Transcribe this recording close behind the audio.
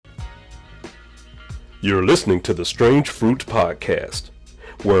You're listening to the Strange Fruit Podcast,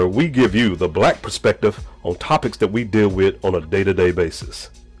 where we give you the black perspective on topics that we deal with on a day-to-day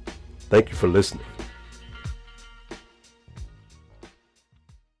basis. Thank you for listening.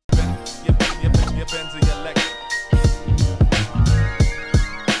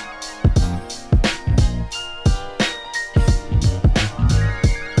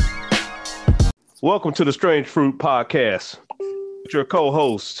 Welcome to the Strange Fruit Podcast. Your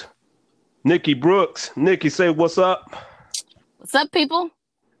co-host, Nikki Brooks. Nikki, say what's up. What's up, people?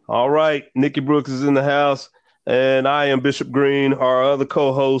 All right. Nikki Brooks is in the house, and I am Bishop Green, our other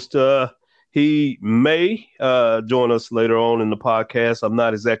co-host. He may join us later on in the podcast. I'm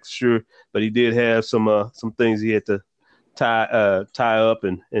not exactly sure, but he did have some things he had to tie up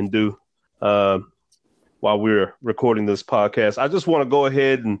and do while we're recording this podcast. I just want to go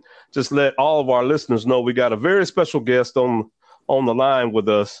ahead and just let all of our listeners know we got a very special guest on the line with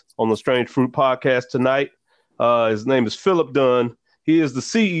us on the Strange Fruit Podcast tonight. His name is Philip Dunn. He is the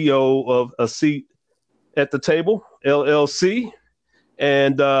CEO of A Seat at the Table, LLC.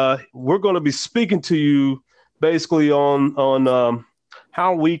 And we're going to be speaking to you basically on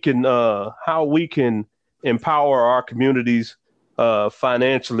how we can empower our communities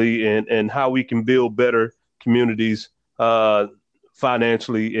financially and how we can build better communities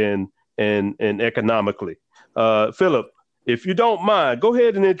financially and economically. Philip, if you don't mind, go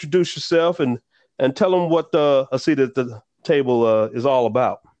ahead and introduce yourself and tell them what A Seat at the Table is all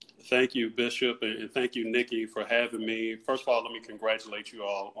about. Thank you, Bishop, and thank you, Nikki, for having me. First of all, let me congratulate you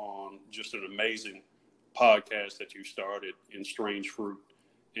all on just an amazing podcast that you started in Strange Fruit,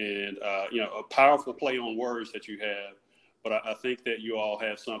 and a powerful play on words that you have. But I think that you all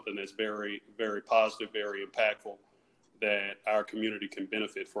have something that's very, very positive, very impactful that our community can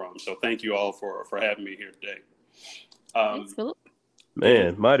benefit from. So thank you all for having me here today. Thanks, Philip.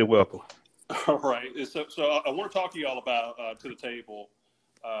 Man, mighty welcome. All right. So I want to talk to you all about To the Table.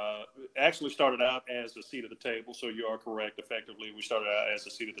 Actually started out as A Seat at the Table. So you are correct. Effectively, we started out as A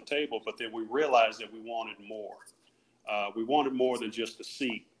Seat at the Table, but then we realized that we wanted more. We wanted more than just a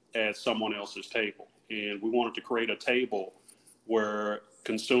seat at someone else's table. And we wanted to create a table where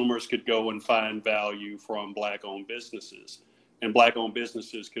consumers could go and find value from Black-owned businesses, and Black-owned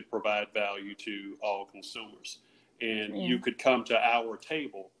businesses could provide value to all consumers. And you could come to our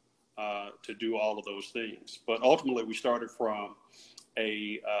table to do all of those things. But ultimately, we started from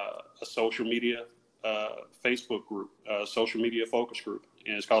a social media Facebook group, social media focus group,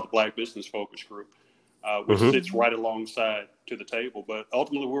 and it's called the Black Business Focus Group, which sits right alongside To the Table. But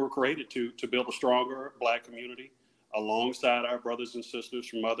ultimately, we were created to build a stronger Black community alongside our brothers and sisters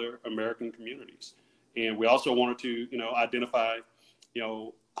from other American communities. And we also wanted to, identify,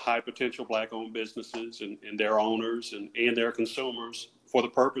 high potential Black-owned businesses and their owners and their consumers for the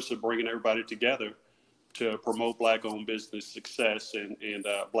purpose of bringing everybody together to promote Black-owned business success and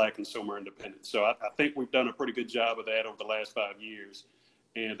Black consumer independence. So I think we've done a pretty good job of that over the last 5 years.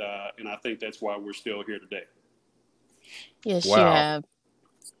 And I think that's why we're still here today. Yes, wow. You have.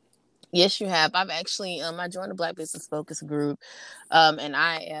 Yes, you have. I've actually, I joined the Black Business Focus Group, and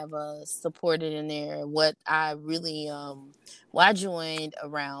I have supported in there what I really, I joined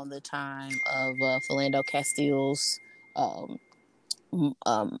around the time of Philando Castile's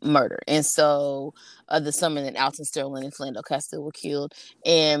murder. And so the summer that Alton Sterling and Philando Castile were killed.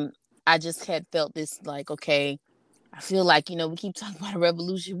 And I just had felt this like, okay, I feel like, we keep talking about a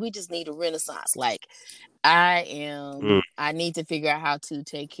revolution. We just need a renaissance. Like, I need to figure out how to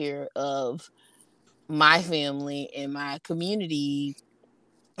take care of my family and my community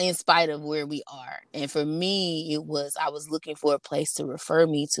in spite of where we are. And for me, I was looking for a place to refer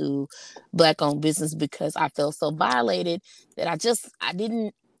me to Black-owned business because I felt so violated that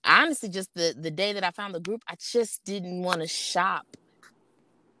honestly, just the day that I found the group, I just didn't want to shop.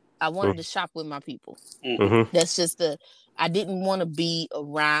 I wanted to shop with my people. That's just I didn't want to be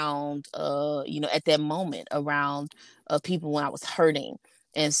around, at that moment around people when I was hurting.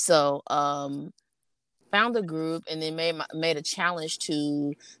 And so found a group and then made a challenge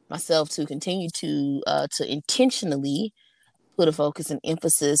to myself to continue to intentionally put a focus and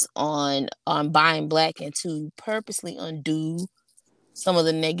emphasis on buying Black and to purposely undo some of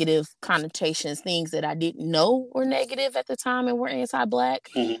the negative connotations, things that I didn't know were negative at the time and were anti-Black.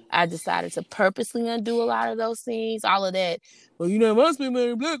 I decided to purposely undo a lot of those things, all of that. Well, must be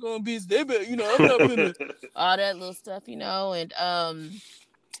married Black on business. I'm not gonna all that little stuff, and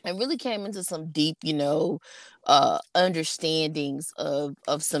and really came into some deep, understandings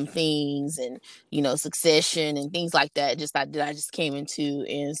of some things, and succession and things like that. Just that I just came into,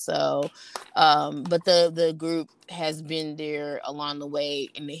 and so, but the group has been there along the way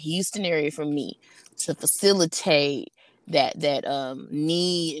in the Houston area for me to facilitate that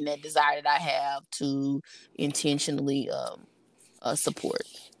need and that desire that I have to intentionally support.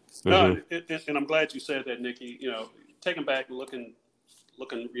 No, and I'm glad you said that, Nikki. Taking back, looking,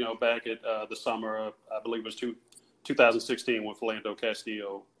 back at the summer of, I believe it was 2016 when Philando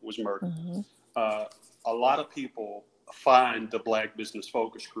Castillo was murdered. Mm-hmm. A lot of people find the Black Business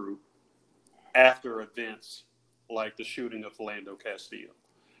Focus Group after events like the shooting of Philando Castillo,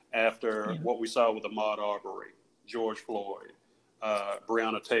 after what we saw with Ahmaud Arbery, George Floyd,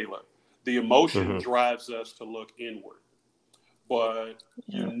 Breonna Taylor. The emotion drives us to look inward. But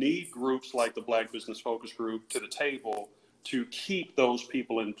you need groups like the Black Business Focus Group to the table to keep those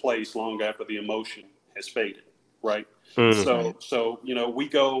people in place long after the emotion has faded, right? So we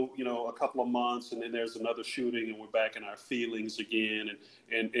go, a couple of months, and then there's another shooting, and we're back in our feelings again,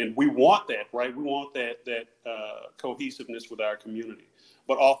 and we want that, right? We want that cohesiveness with our community,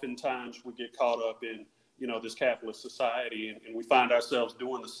 but oftentimes we get caught up in this capitalist society, and we find ourselves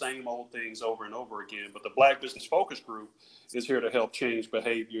doing the same old things over and over again. But the Black Business Focus Group is here to help change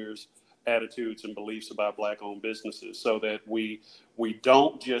behaviors, attitudes, and beliefs about Black-owned businesses, so that we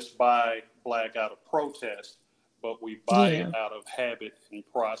don't just buy Black out of protest, but we buy it out of habit and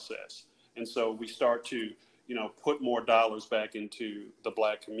process. And so we start to, put more dollars back into the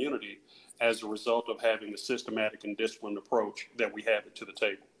Black community as a result of having a systematic and disciplined approach that we have to the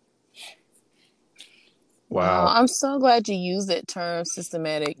table. Wow. I'm so glad you used that term,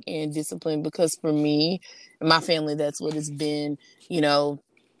 systematic and disciplined, because for me and my family, that's what it's been.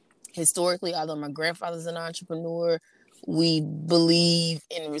 Historically, although my grandfather's an entrepreneur, we believe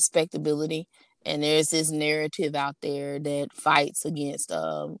in respectability. And there's this narrative out there that fights against,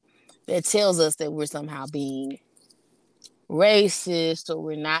 that tells us that we're somehow being racist, or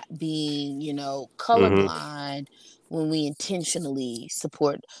we're not being, colorblind, when we intentionally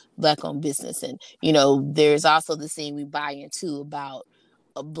support Black-owned business. And, there's also the thing we buy into about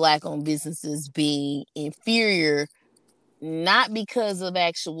Black-owned businesses being inferior, not because of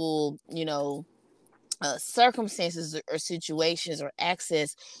actual, circumstances or situations or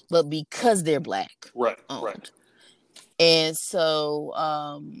access, but because they're Black owned. Right. And so,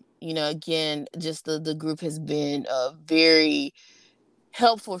 again, just the group has been very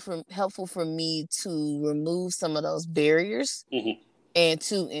helpful for me to remove some of those barriers, and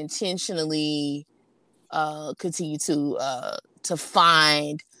to intentionally continue to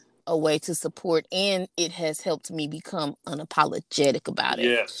find a way to support. And it has helped me become unapologetic about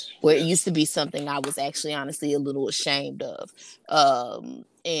it. Where it used to be something I was actually honestly a little ashamed of. And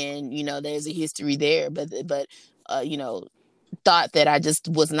there's a history there, but thought that I just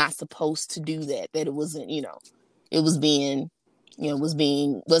was not supposed to do that it wasn't, it was being, wasn't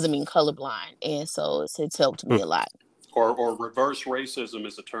being colorblind. And so it's helped me a lot. Or reverse racism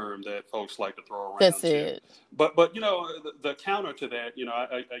is a term that folks like to throw around. That's it. But the counter to that,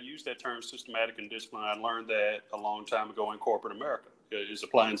 I use that term systematic and disciplined. I learned that a long time ago in corporate America, is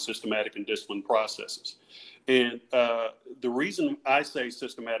applying systematic and disciplined processes. And the reason I say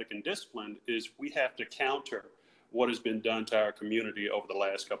systematic and disciplined is we have to counter what has been done to our community over the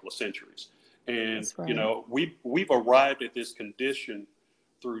last couple of centuries. And, we've arrived at this condition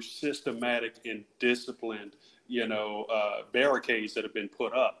through systematic and disciplined, barricades that have been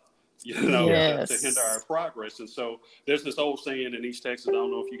put up, to hinder our progress. And so there's this old saying in East Texas, I don't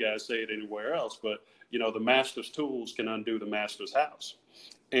know if you guys say it anywhere else, but, the master's tools can undo the master's house.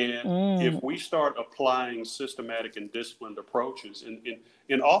 And if we start applying systematic and disciplined approaches,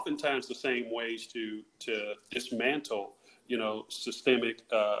 and oftentimes the same ways to dismantle, systemic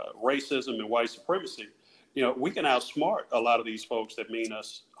racism and white supremacy, we can outsmart a lot of these folks that mean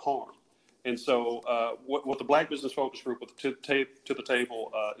us harm. And so what the Black Business Focus Group to the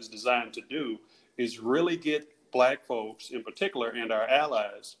table is designed to do is really get Black folks in particular and our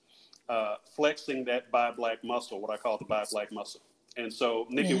allies flexing that Buy Black muscle, what I call the Buy Black muscle. And so,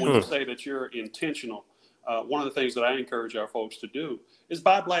 Nikki, when you say that you're intentional, one of the things that I encourage our folks to do is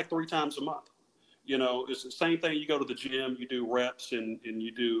buy Black 3 times a month. It's the same thing. You go to the gym, you do reps and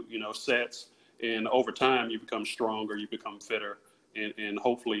you do, sets, and over time you become stronger, you become fitter, and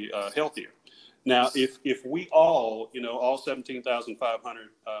hopefully healthier. Now, if we all, all 17,500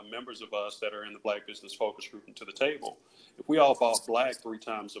 members of us that are in the Black Business Focus Group and to the table, if we all bought Black 3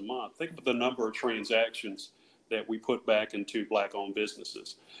 times a month, think of the number of transactions that we put back into Black-owned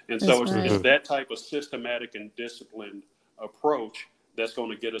businesses. And so it's that type of systematic and disciplined approach that's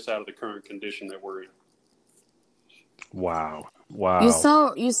going to get us out of the current condition that we're in. Wow. You're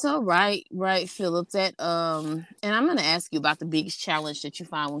so right, Philip. That and I'm going to ask you about the biggest challenge that you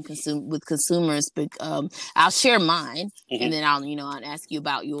find when with consumers. But I'll share mine, and then I'll ask you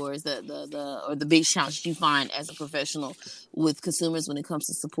about yours. The biggest challenge you find as a professional with consumers when it comes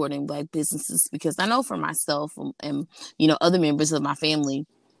to supporting Black businesses. Because I know for myself and other members of my family,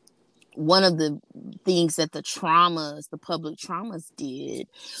 one of the things that the public traumas did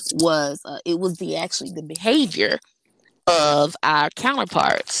was it was the behavior of our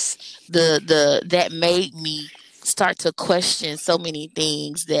counterparts, that made me start to question so many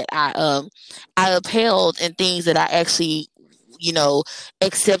things that I upheld, and things that I actually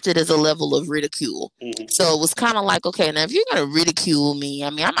accepted as a level of ridicule. So it was kind of like, okay, now if you're gonna ridicule me, I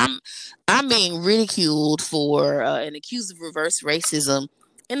mean, I'm being ridiculed for and accused of reverse racism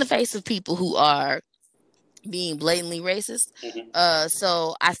in the face of people who are being blatantly racist.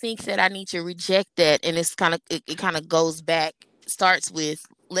 So I think that I need to reject that, and it kind of goes back, starts with,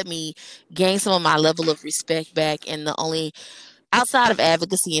 let me gain some of my level of respect back. And the only, outside of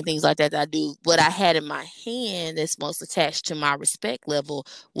advocacy and things like that I do, what I had in my hand that's most attached to my respect level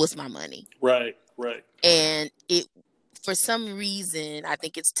was my money. Right. And it, for some reason, I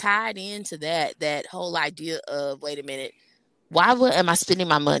think it's tied into that whole idea of, wait a minute, am I spending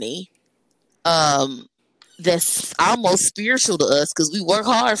my money? That's almost spiritual to us because we work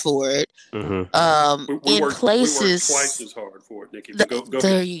hard for it. We work twice as hard for it, Nikki. Go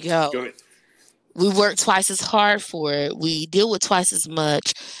there ahead. You go. Go ahead. We work twice as hard for it. We deal with twice as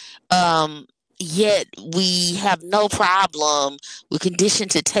much. Yet we have no problem. We're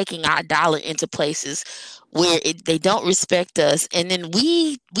conditioned to taking our dollar into places where they don't respect us, and then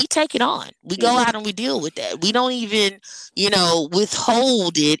we take it on. We go out and we deal with that. We don't even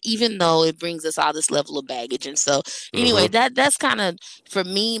withhold it, even though it brings us all this level of baggage. And so anyway, that's kind of, for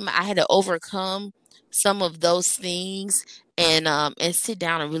me, I had to overcome some of those things and sit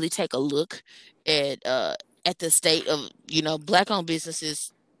down and really take a look at the state of Black-owned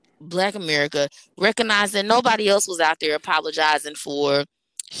businesses, Black America, recognize that nobody else was out there apologizing for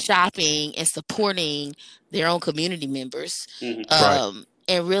shopping and supporting their own community members,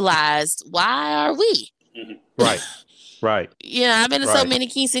 and realized, why are we? Right. I've been to so many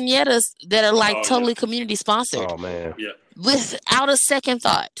quinceañeras that are like totally community sponsored. Oh man. Yeah. Without a second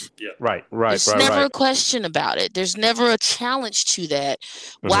thought. Yeah. Right. There's never a question about it. There's never a challenge to that.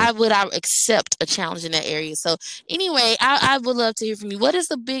 Why would I accept a challenge in that area? So anyway, I would love to hear from you. What is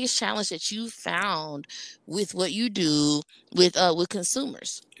the biggest challenge that you found with what you do with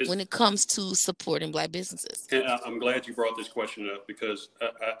consumers when it comes to supporting Black businesses? And I'm glad you brought this question up, because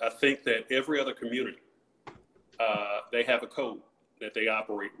I think that every other community, they have a code that they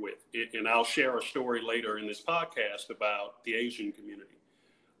operate with. And I'll share a story later in this podcast about the Asian community.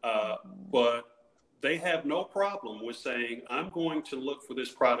 But they have no problem with saying, I'm going to look for this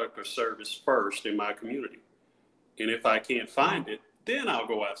product or service first in my community. And if I can't find it, then I'll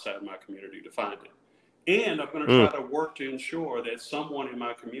go outside my community to find it. And I'm going to try to work to ensure that someone in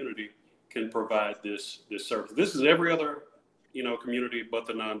my community can provide this service. This is every other community but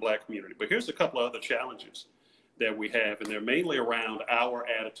the non-Black community. But here's a couple of other challenges that we have, and they're mainly around our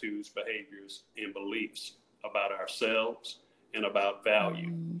attitudes, behaviors, and beliefs about ourselves and about value.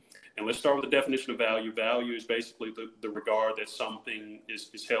 And let's start with the definition of value. Value is basically the regard that something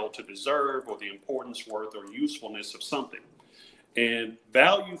is held to deserve, or the importance, worth, or usefulness of something. And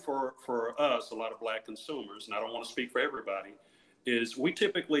value for us, a lot of Black consumers, and I don't want to speak for everybody, is we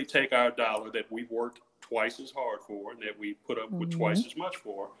typically take our dollar that we've worked twice as hard for, and that we put up with twice as much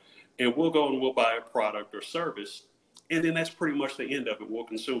for, and we'll go and we'll buy a product or service. And then that's pretty much the end of it. We'll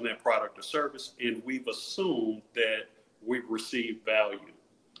consume that product or service, and we've assumed that we've received value.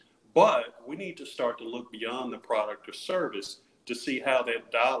 But we need to start to look beyond the product or service to see how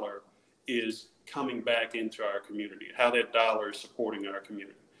that dollar is coming back into our community, how that dollar is supporting our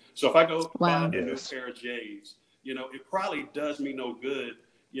community. So if I go buy a new pair of J's, it probably does me no good,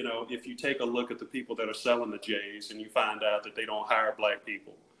 if you take a look at the people that are selling the J's and you find out that they don't hire Black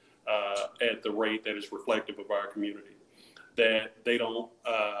people at the rate that is reflective of our community, that they don't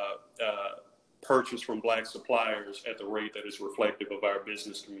purchase from Black suppliers at the rate that is reflective of our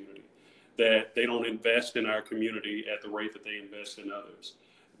business community, that they don't invest in our community at the rate that they invest in others.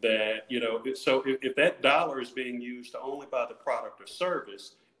 That, so if that dollar is being used to only buy the product or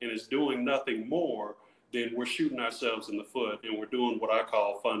service and is doing nothing more, then we're shooting ourselves in the foot, and we're doing what I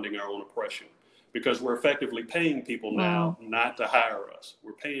call funding our own oppression. Because we're effectively paying people now not to hire us.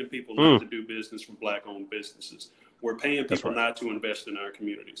 We're paying people not to do business from Black-owned businesses. We're paying people not to invest in our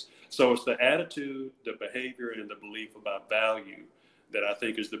communities. So it's the attitude, the behavior, and the belief about value that I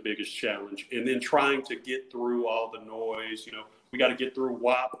think is the biggest challenge. And then trying to get through all the noise. We got to get through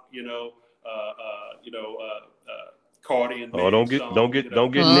WAP. Cardi and don't get Nikki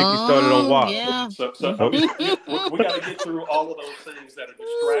started on WAP. Yeah. So I mean, we got to get through all of those things that are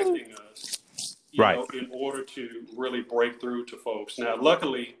distracting us, in order to really break through to folks. Now,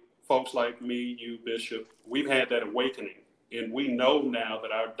 luckily, folks like me, you, Bishop, we've had that awakening, and we know now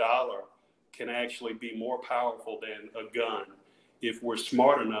that our dollar can actually be more powerful than a gun if we're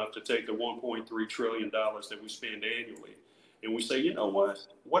smart enough to take the $1.3 trillion that we spend annually. And we say, you know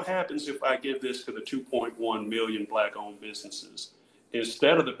what happens if I give this to the 2.1 million Black-owned businesses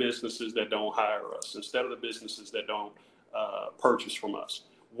instead of the businesses that don't hire us, instead of the businesses that don't purchase from us?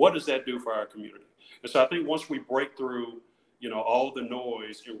 What does that do for our community? And so I think once we break through, all the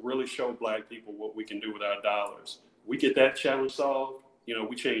noise and really show Black people what we can do with our dollars, we get that challenge solved,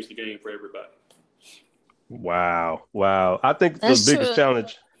 we change the game for everybody. Wow. I think That's the biggest true.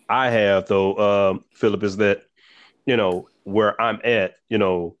 challenge I have, though, Philip, is that, where I'm at,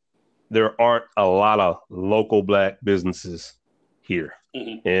 there aren't a lot of local Black businesses here.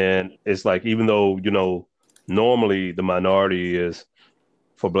 Mm-hmm. And it's like, even though, normally the minority is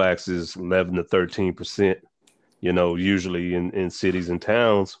for Blacks is 11 to 13%, usually in cities and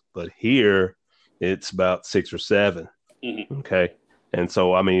towns, but here it's about 6 or 7. Mm-hmm. Okay. And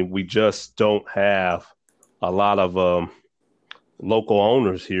so, I mean, we just don't have a lot of local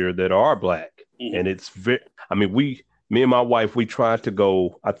owners here that are Black. Mm-hmm. And it's me and my wife, we tried to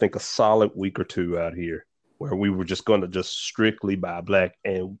go, I think, a solid week or two out here where we were just going to just strictly buy Black.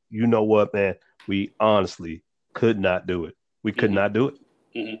 And you know what, man, we honestly could not do it. We could not do it.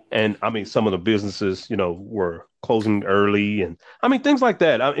 Mm-hmm. And I mean, some of the businesses, were closing early, and I mean, things like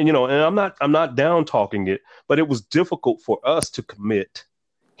that. And I'm not down talking it, but it was difficult for us to commit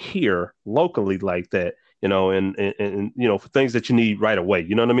here locally like that, and for things that you need right away.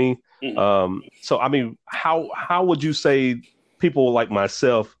 You know what I mean? Mm-hmm. So I mean, how would you say people like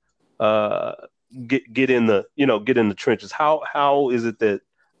myself get in the trenches? How is it that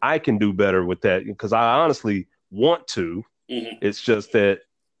I can do better with that? Because I honestly want to. Mm-hmm. It's just that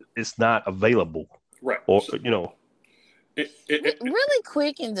it's not available. Right. Or, Really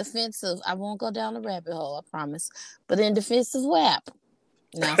quick in defensive, I won't go down the rabbit hole, I promise. But in defensive WAP,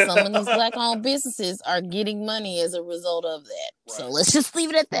 now some of these Black-owned businesses are getting money as a result of that. Right. So let's just leave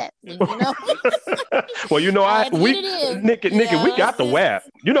it at that. Well, Nikki, we got the WAP.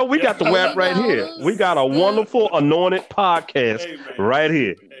 We got the WAP right here. We got a wonderful anointed podcast right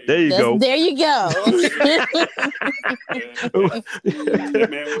here. There you go. There you go.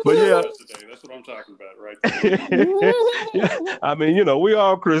 But yeah, that's what I'm talking about, right? I mean, we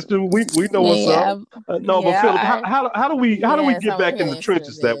all Christian. We know what's up. But Philip, how do we get back in the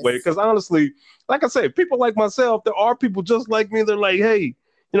trenches that way? Because honestly, like I said, people like myself, there are people just like me. They're like, hey,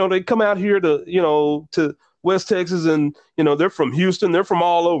 they come out here to West Texas, and they're from Houston, they're from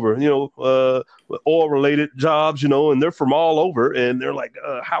all over, oil related jobs, and they're from all over, and they're like,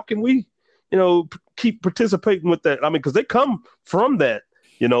 how can we, keep participating with that? I mean, because they come from that,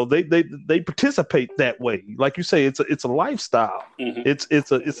 they participate that way. Like you say, it's a lifestyle. Mm-hmm.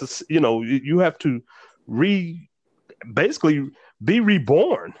 It's a you have to basically be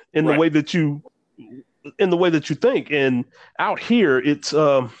reborn in the way that you think. And out here, it's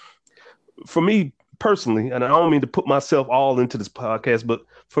for me personally, and I don't mean to put myself all into this podcast, but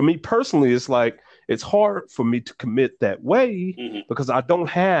for me personally, it's like it's hard for me to commit that way because I don't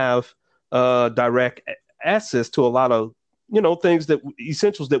have direct access to a lot of things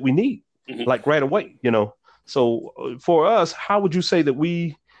essentials that we need like right away. So for us, how would you say that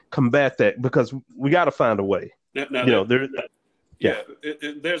we combat that? Because we got to find a way. There's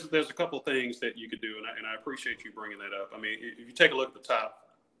a couple of things that you could do, and I appreciate you bringing that up. I mean, if you take a look at the top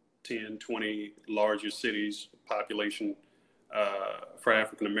 10, 20 largest cities, population for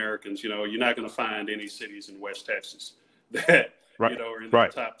African Americans, you're not going to find any cities in West Texas that are in the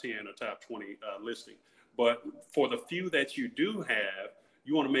top 10 or top 20 listing. But for the few that you do have,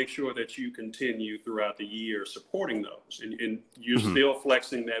 you want to make sure that you continue throughout the year supporting those, and you're still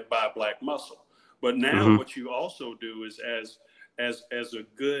flexing that Buy Black muscle. But now what you also do is as a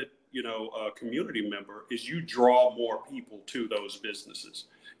good community member is you draw more people to those businesses.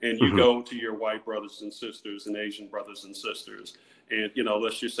 And you go to your white brothers and sisters and Asian brothers and sisters. And,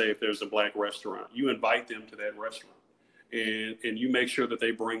 let's just say if there's a Black restaurant, you invite them to that restaurant. And you make sure that they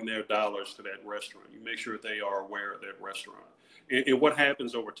bring their dollars to that restaurant. You make sure that they are aware of that restaurant. And what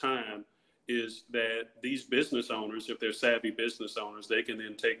happens over time is that these business owners, if they're savvy business owners, they can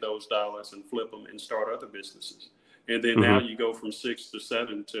then take those dollars and flip them and start other businesses. And then now you go from 6 to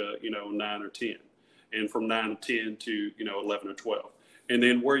 7 to, 9 or 10. And from 9 to 10 to, 11 or 12. And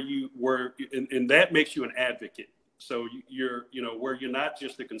then and that makes you an advocate. So you're, where you're not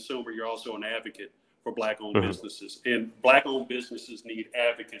just a consumer, you're also an advocate for Black-owned Mm-hmm. businesses. And Black-owned businesses need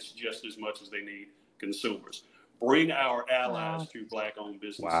advocates just as much as they need consumers. Bring our allies to Black-owned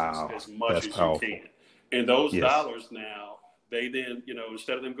businesses as much That's as powerful. you can. And those Yes. dollars now, they then,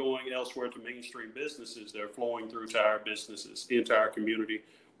 instead of them going elsewhere to mainstream businesses, they're flowing through to our businesses, into our community.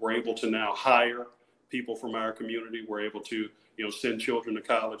 We're able to now hire people from our community. We're able to, send children to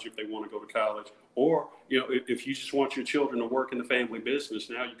college if they want to go to college. Or, if you just want your children to work in the family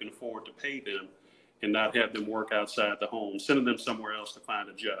business, now you can afford to pay them and not have them work outside the home, sending them somewhere else to find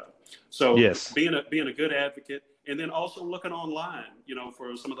a job. So Yes. being a good advocate, and then also looking online,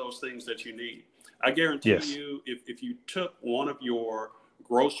 for some of those things that you need. I guarantee Yes. you, if you took one of your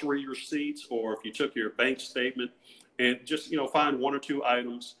grocery receipts, or if you took your bank statement and just, find one or two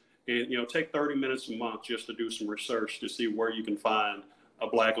items and, take 30 minutes a month just to do some research to see where you can find a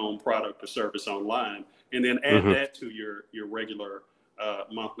Black-owned product or service online, and then add Mm-hmm. that to your regular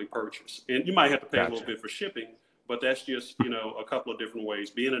monthly purchase. And you might have to pay a Gotcha. little bit for shipping, but that's just, a couple of different ways,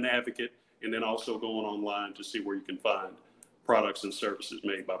 being an advocate, and then also going online to see where you can find products and services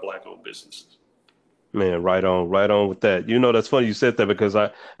made by Black-owned businesses. Man, right on with that. That's funny you said that, because I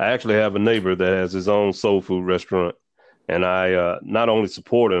actually have a neighbor that has his own soul food restaurant, and I not only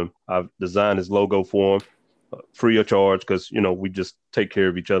support him, I've designed his logo for him, free of charge, because we just take care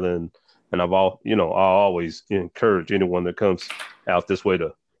of each other, and I always encourage anyone that comes out this way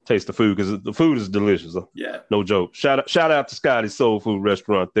to taste the food, because the food is delicious. Yeah, no joke. Shout out to Scotty's Soul Food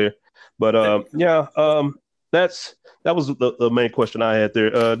Restaurant there. But that was the main question I had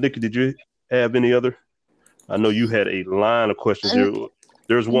there. Nikki, did you have any other? I know you had a line of questions there.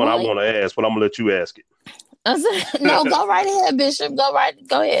 There's one I want to ask, but I'm gonna let you ask it. No, go right ahead, Bishop. Go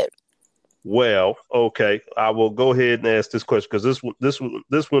ahead. Well, okay, I will go ahead and ask this question, because this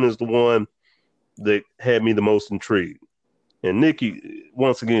one is the one that had me the most intrigued. And Nikki,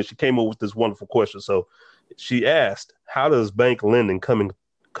 once again, she came up with this wonderful question. So she asked, "How does bank lending come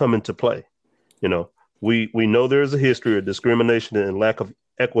into play?" We know there's a history of discrimination and lack of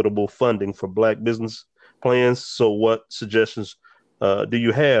equitable funding for Black business plans. So what suggestions do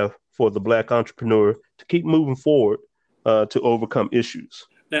you have for the Black entrepreneur to keep moving forward to overcome issues?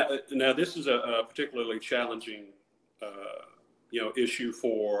 Now this is a particularly challenging, issue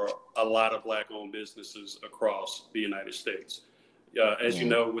for a lot of Black-owned businesses across the United States. As you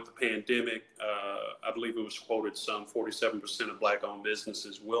know, with the pandemic, I believe it was quoted some 47% of Black-owned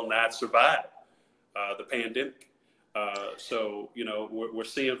businesses will not survive the pandemic. So, we're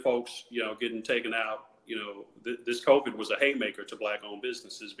seeing folks, getting taken out. This COVID was a haymaker to Black-owned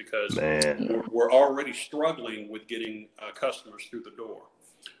businesses, because we're already struggling with getting customers through the door.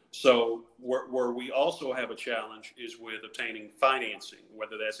 So where we also have a challenge is with obtaining financing,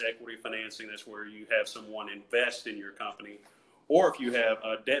 whether that's equity financing, that's where you have someone invest in your company, or if you have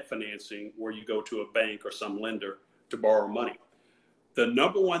debt financing where you go to a bank or some lender to borrow money. The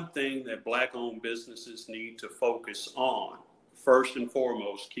number one thing that Black-owned businesses need to focus on, first and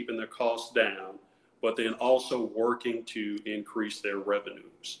foremost, keeping their costs down, but then also working to increase their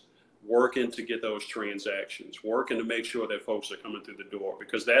revenues, working to get those transactions, working to make sure that folks are coming through the door,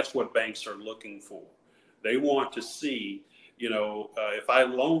 because that's what banks are looking for. They want to see, if I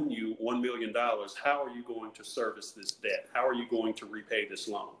loan you $1 million, how are you going to service this debt? How are you going to repay this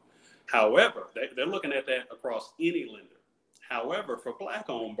loan? However, they're looking at that across any lender. However, for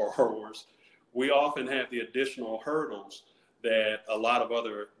Black-owned borrowers, we often have the additional hurdles that a lot of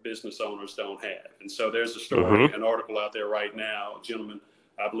other business owners don't have. And so there's a story, an article out there right now, a gentleman,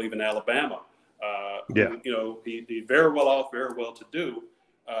 I believe in Alabama, who, he very well off, very well to do.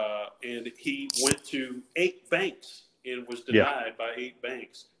 And he went to 8 banks and was denied by 8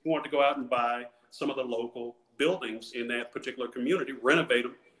 banks. He wanted to go out and buy some of the local buildings in that particular community, renovate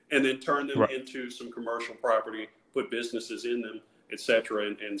them, and then turn them into some commercial property, put businesses in them, et cetera,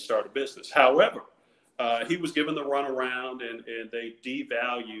 and start a business. However, he was given the runaround, and they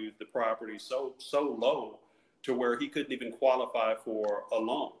devalued the property so low to where he couldn't even qualify for a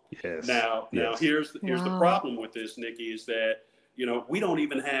loan. Now here's the problem with this, Nikki, is that, we don't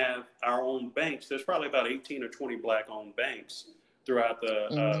even have our own banks. There's probably about 18 or 20 Black-owned banks throughout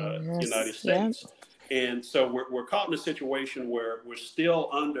the United States. And so we're caught in a situation where we're still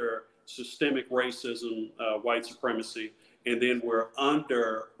under systemic racism, white supremacy, and then we're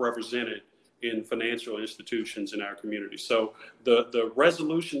underrepresented in financial institutions in our community. So the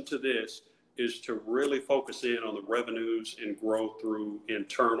resolution to this is to really focus in on the revenues and growth through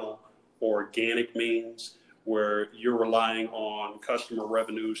internal organic means, where you're relying on customer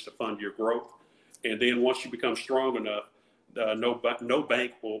revenues to fund your growth. And then once you become strong enough, no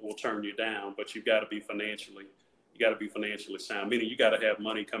bank will turn you down, but you got to be financially sound. Meaning you got to have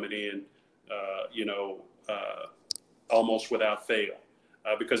money coming in, almost without fail,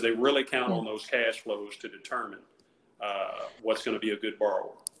 because they really count on those cash flows to determine what's going to be a good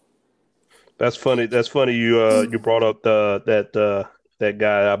borrower. That's funny. That's funny. You brought up that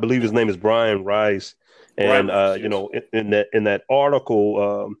guy. I believe his name is Brian Rice, and Yes. in that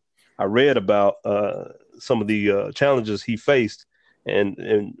article, I read about some of the challenges he faced,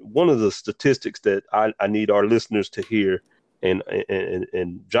 and one of the statistics that I need our listeners to hear,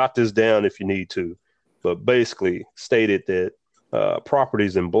 and jot this down if you need to, but basically stated that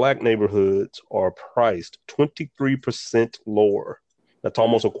properties in black neighborhoods are priced 23% lower. That's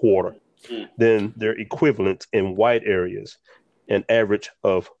almost a quarter than their equivalents in white areas, an average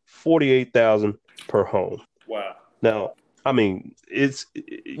of 48,000 per home. Wow. Now, I mean, it's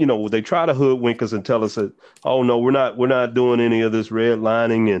they try to hoodwink us and tell us that, oh no, we're not doing any of this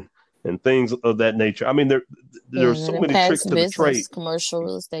redlining and things of that nature. I mean, there's And so it many tricks impacts to the trade. business, commercial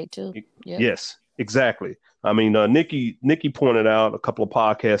real estate too. Yep. Yes, exactly. I mean, Nikki pointed out a couple of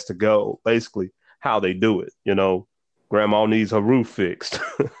podcasts ago, basically how they do it. Grandma needs her roof fixed.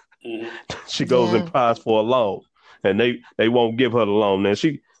 Mm-hmm. She goes and Yeah. applies for a loan, and they won't give her the loan. Now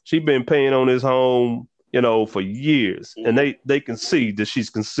she been paying on this home, for years, and Mm-hmm. they can see that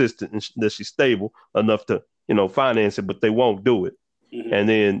she's consistent and that she's stable enough to finance it, but they won't do it. Mm-hmm. And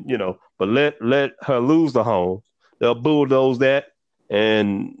then but let her lose the home, they'll bulldoze that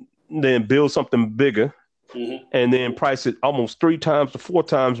and then build something bigger, Mm-hmm. and then price it almost 3 times to 4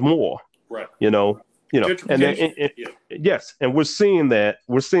 times more. Right. And then Gentrification. Yeah. yes, and we're seeing that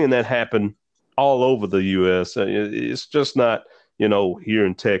happen all over the U.S. It's just not here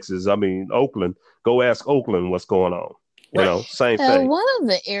in Texas. I mean, Oakland. Go ask Oakland what's going on. Right. Same thing. One of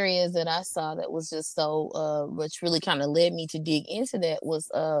the areas that I saw that was just so, which really kind of led me to dig into that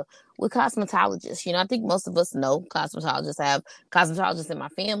was with cosmetologists. I think most of us know cosmetologists. I have cosmetologists in my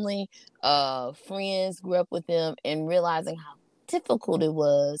family, friends, grew up with them, and realizing how difficult it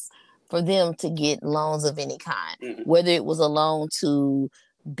was for them to get loans of any kind, Mm-hmm. whether it was a loan to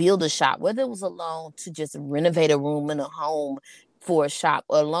build a shop, whether it was a loan to just renovate a room in a home for a shop,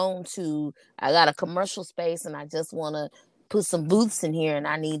 or a loan to, I got a commercial space and I just want to put some booths in here and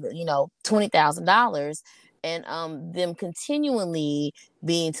I need, $20,000, and them continually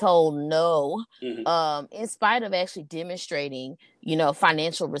being told no, Mm-hmm. in spite of actually demonstrating,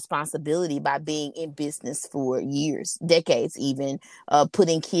 financial responsibility by being in business for years, decades, even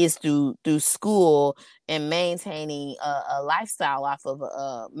putting kids through school and maintaining a lifestyle off of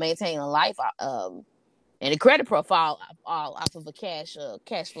maintaining a life and a credit profile all off of a cash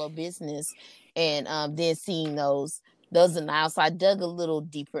flow business, and then seeing those amounts. So I dug a little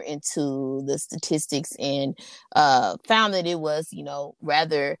deeper into the statistics and found that it was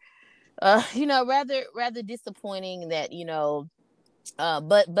rather disappointing that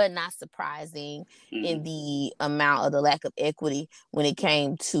but not surprising in Mm-hmm. the amount of the lack of equity when it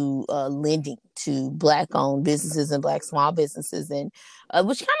came to lending to black owned businesses and black small businesses, and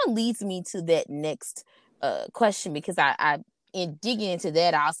which kind of leads me to that next question, because I in digging into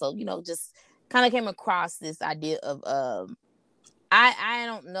that I also just kind of came across this idea of I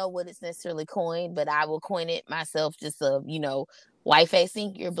don't know what it's necessarily coined, but I will coin it myself, just of white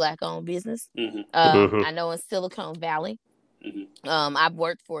facing your black owned business. Mm-hmm. Hmm. I know in Silicon Valley, Mm-hmm. I've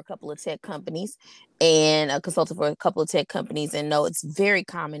worked for a couple of tech companies and a consultant for a couple of tech companies, and know it's very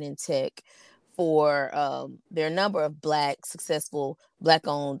common in tech for there are a number of successful black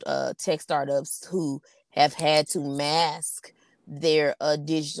owned tech startups who have had to mask their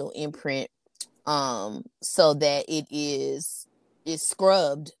digital imprint, so that it is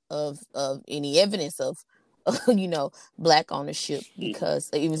scrubbed of any evidence of black ownership, because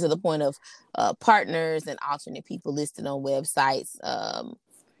even to the point of partners and alternate people listed on websites,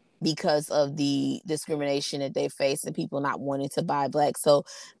 because of the discrimination that they face and people not wanting to buy black. So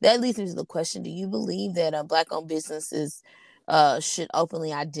that leads me to the question: do you believe that black owned businesses should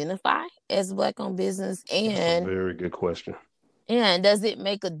openly identify as black owned business, That's a and very good question. does it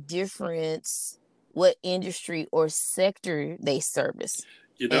make a difference what industry or sector they service?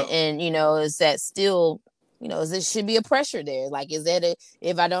 You know, And is that still, is it should be a pressure there? Like, is that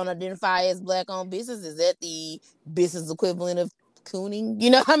if I don't identify as black owned business, is that the business equivalent of cooning?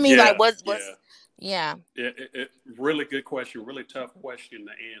 I mean, like, yeah, what's yeah. yeah. Really good question, really tough question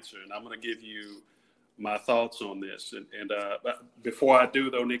to answer. And I'm going to give you my thoughts on this. And before I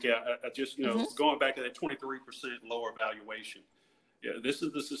do, though, Nikki, I just, going back to that 23% lower valuation. Yeah, this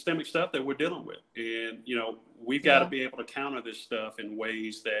is the systemic stuff that we're dealing with. And, we've got to be able to counter this stuff in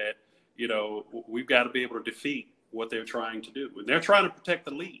ways that, we've got to be able to defeat what they're trying to do. And they're trying to protect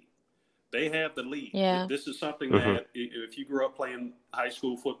the lead. They have the lead. Yeah. This is something that if you grew up playing high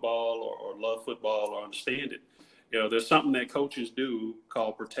school football or love football or understand it, there's something that coaches do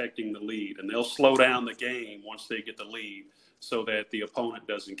called protecting the lead, and they'll slow down the game once they get the lead so that the opponent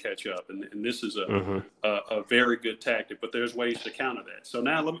doesn't catch up. And this is a very good tactic, but there's ways to counter that. So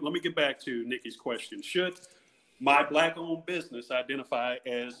now let me get back to Nikki's question. Should my Black-owned business identify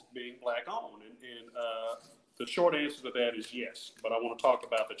as being Black-owned? And the short answer to that is yes, but I want to talk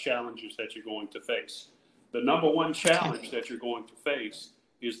about the challenges that you're going to face. The number one challenge that you're going to face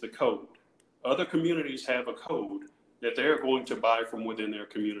is the code. Other communities have a code that they're going to buy from within their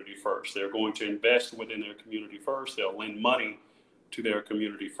community first. They're going to invest within their community first. They'll lend money to their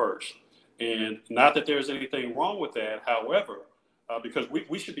community first. And not that there's anything wrong with that, however, because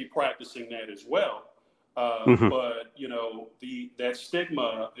we should be practicing that as well. But, that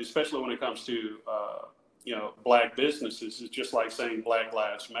stigma, especially when it comes to, Black businesses, is just like saying Black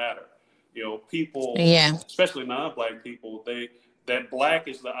Lives Matter. People, especially non-Black people, that Black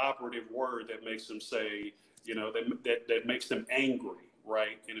is the operative word that makes them say, that makes them angry,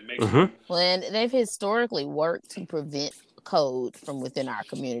 right? And it makes them... Well, and they've historically worked to prevent code from within our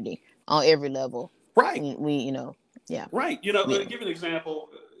community on every level. Right. We Right. To give an example,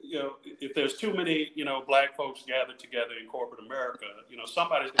 if there's too many, Black folks gathered together in corporate America,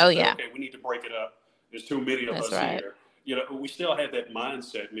 somebody's going to say, okay, we need to break it up. There's too many of us here. We still have that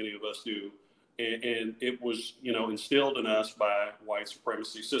mindset, many of us do. And it was, instilled in us by white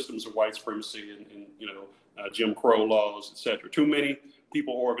supremacy, systems of white supremacy and Jim Crow laws, et cetera. Too many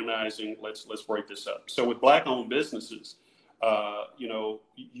people organizing, let's break this up. So with Black-owned businesses,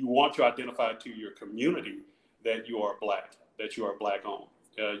 you want to identify to your community that you are Black, that you are Black-owned.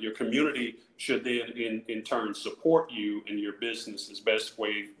 Your community should then, in turn, support you in your business as best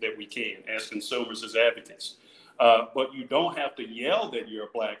way that we can as consumers, as advocates. But you don't have to yell that you're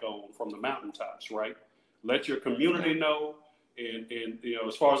Black-owned from the mountaintops, right? Let your community know. And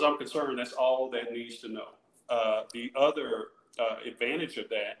as far as I'm concerned, that's all that needs to know. The other advantage of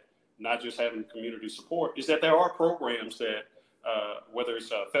that, not just having community support, is that there are programs that, whether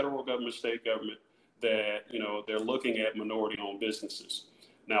it's federal government, state government, that, they're looking at minority-owned businesses.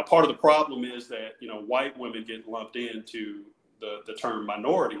 Now, part of the problem is that, white women get lumped into the term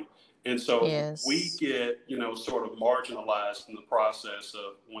minority. And so we get, sort of marginalized in the process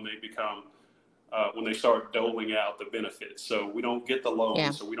of when they become, when they start doling out the benefits. So we don't get the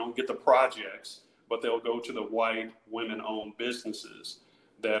loans, so we don't get the projects, but they'll go to the white women-owned businesses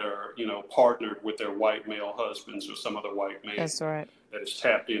that are, partnered with their white male husbands or some other white man that is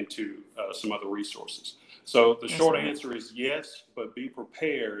tapped into some other resources. So the short answer is yes, but be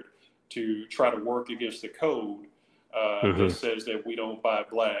prepared to try to work against the code that says that we don't buy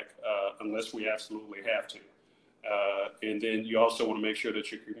Black unless we absolutely have to. And then you also want to make sure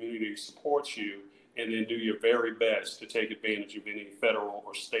that your community supports you, and then do your very best to take advantage of any federal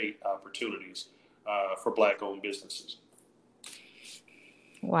or state opportunities for Black-owned businesses.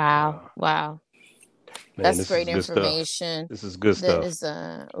 Wow. Man, that's great information. This is good stuff. That is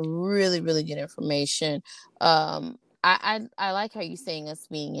really, really good information. I like how you're saying us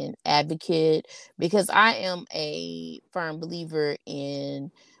being an advocate, because I am a firm believer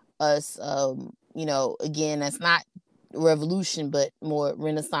in us, again, that's not revolution, but more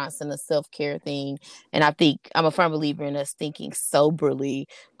renaissance and a self-care thing. And I think I'm a firm believer in us thinking soberly,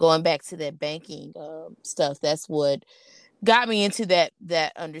 going back to that banking stuff. That's what got me into that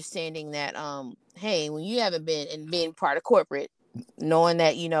understanding that, hey, when you haven't been, and being part of corporate, knowing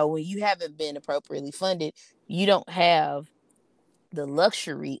that, when you haven't been appropriately funded, you don't have the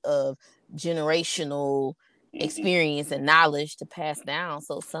luxury of generational experience and knowledge to pass down.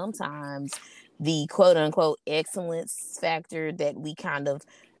 So sometimes the quote unquote excellence factor that we kind of,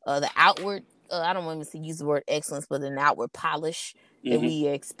 the outward, I don't want to use the word excellence, but an outward polish that we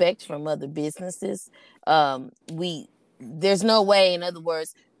expect from other businesses. There's no way, in other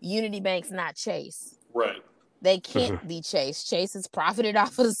words, Unity Bank's not Chase. Right. They can't be Chase. Chase has profited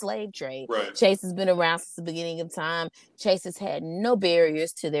off of the slave trade. Right. Chase has been around since the beginning of time. Chase has had no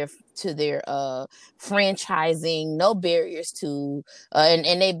barriers to their franchising, no barriers to,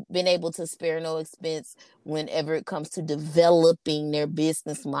 and they've been able to spare no expense whenever it comes to developing their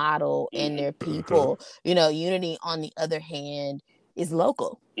business model and their people. Unity, on the other hand, is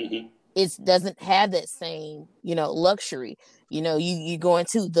local. It doesn't have that same, luxury. You go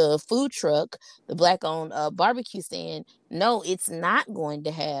into the food truck, the Black-owned barbecue stand. No, it's not going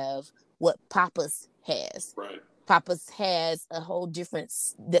to have what Papa's has. Right. Papa's has a whole different.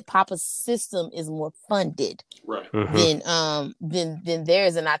 That Papa's system is more funded. Right. Than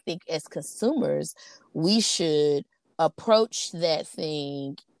theirs. And I think as consumers, we should approach that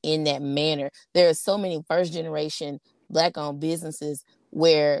thing in that manner. There are so many first generation Black-owned businesses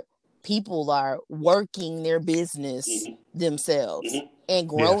where people are working their business themselves and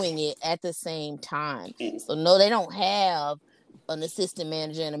growing it at the same time. So no, they don't have an assistant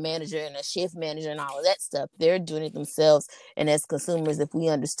manager and a manager and a shift manager and all of that stuff. They're doing it themselves. And as consumers, if we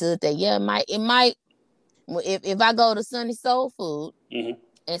understood that, yeah, it might. If I go to Sonny Soul Food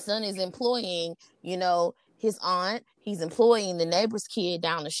and Sonny's employing, his aunt, he's employing the neighbor's kid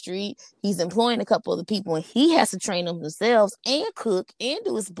down the street, he's employing a couple of the people, and he has to train them themselves and cook and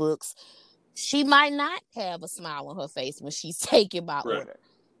do his books. She might not have a smile on her face when she's taking my order.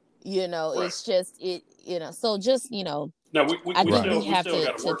 It's just so just No, I think we have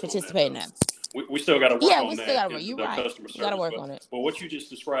to participate in that. We still got to work on that. Yeah, you're right. Customer service. You got to work on it. But what you just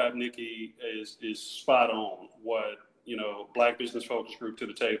described, Nikki, is spot on. What Black Business Focus Group to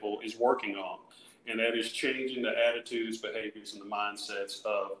the Table is working on, and that is changing the attitudes, behaviors, and the mindsets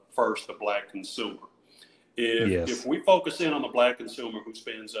of first the Black consumer. If we focus in on the Black consumer who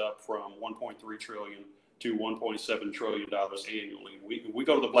spends up from $1.3 trillion to $1.7 trillion annually, we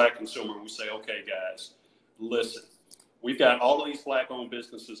go to the Black consumer and we say, okay, guys, listen. We've got all of these Black-owned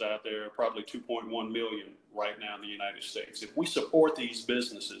businesses out there, probably 2.1 million right now in the United States. If we support these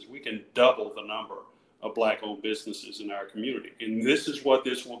businesses, we can double the number of Black-owned businesses in our community. And this is what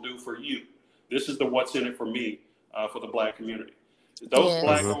this will do for you. This is the what's in it for me, for the Black community. Those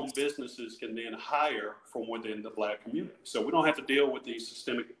Black-owned businesses can then hire from within the Black community. So we don't have to deal with the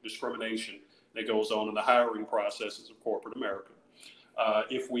systemic discrimination that goes on in the hiring processes of corporate America.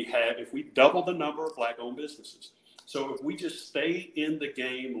 If we double the number of Black-owned businesses. So if we just stay in the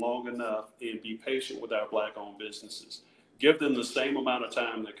game long enough and be patient with our Black-owned businesses, give them the same amount of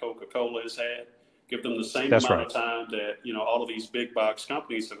time that Coca-Cola has had, give them the same amount of time that all of these big box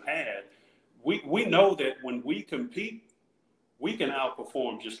companies have had, we know that when we compete, we can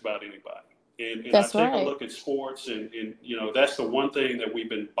outperform just about anybody. And I take a look at sports, and that's the one thing that we've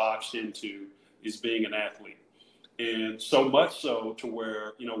been boxed into is being an athlete. And so much so to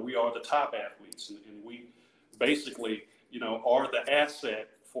where, we are the top athletes, and we basically, are the asset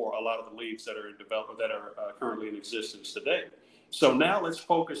for a lot of the leagues that are in development, that are currently in existence today. So now let's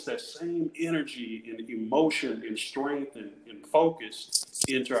focus that same energy and emotion and strength and focus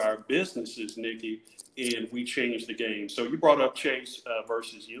into our businesses, Nikki, and we change the game. So you brought up Chase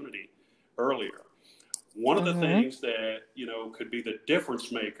versus Unity earlier. One of the things that, could be the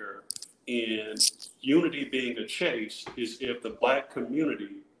difference maker in Unity being a Chase is if the Black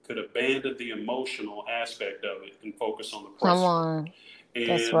community could abandon the emotional aspect of it and focus on the principle. Come on. And,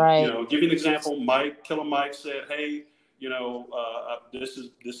 that's right. Give you an example. Killer Mike said, hey, this is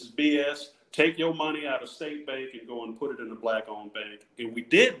BS. Take your money out of State Bank and go and put it in a Black-owned bank. And we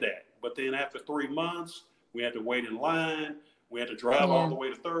did that. But then after 3 months, we had to wait in line. We had to drive all the way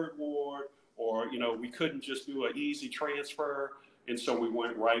to Third Ward, or, we couldn't just do an easy transfer. And so we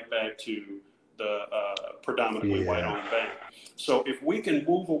went right back to the predominantly white-owned bank. So if we can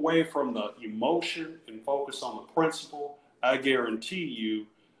move away from the emotion and focus on the principle, I guarantee you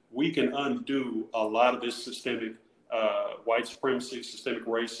we can undo a lot of this systemic white supremacy, systemic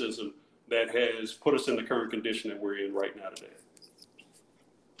racism that has put us in the current condition that we're in right now today.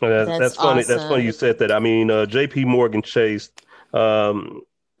 That's funny. Awesome. That's funny you said that. I mean, J.P. Morgan Chase, I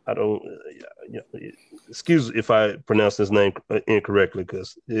don't, excuse if I pronounce his name incorrectly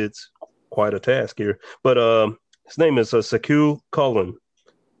because it's quite a task here. But his name is Sakul Cullen,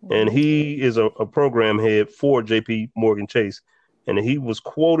 and he is a program head for J.P. Morgan Chase. And he was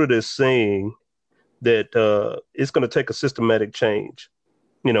quoted as saying that it's going to take a systematic change,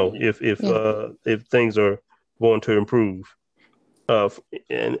 if things are going to improve.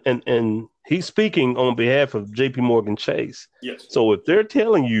 And he's speaking on behalf of J.P. Morgan Chase. Yes. So if they're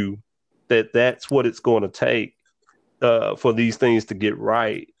telling you that that's what it's going to take for these things to get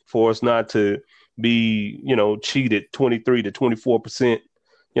right, for us not to be, cheated 23 to 24%,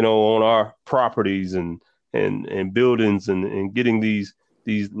 on our properties and buildings and getting these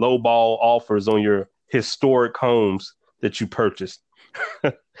lowball offers on your historic homes that you purchased,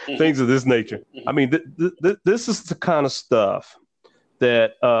 things of this nature. I mean, this is the kind of stuff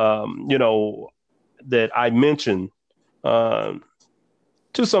that, that I mentioned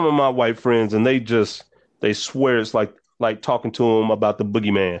to some of my white friends, and they swear it's like talking to them about the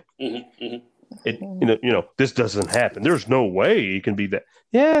boogeyman. This doesn't happen. There's no way it can be that.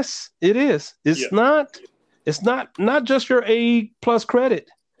 Yes, it is. It's not. It's not just your A+ credit.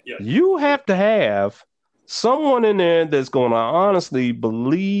 Yeah. You have to have someone in there that's going to honestly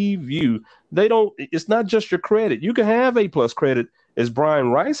believe you. It's not just your credit. You can have A+ credit as Brian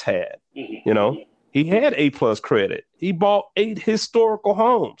Rice had, He had A+ credit. He bought 8 historical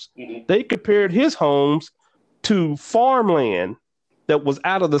homes. Mm-hmm. They compared his homes to farmland that was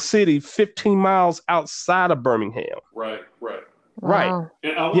out of the city 15 miles outside of Birmingham. Right. Right. Wow.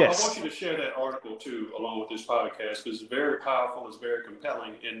 And I Yes. want you to share that article too, along with this podcast, because it's very powerful, it's very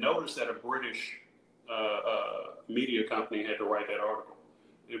compelling. And notice that a British media company had to write that article.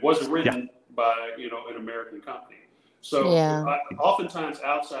 It wasn't written by an American company. So Yeah. oftentimes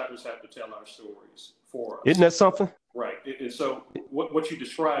outsiders have to tell our stories for us. Isn't that something? Right. And so what you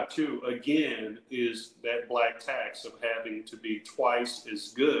described too, again, is that black tax of having to be twice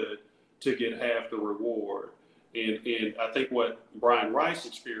as good to get half the reward. And I think what Brian Rice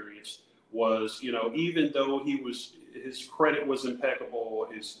experienced was, even though his credit was impeccable,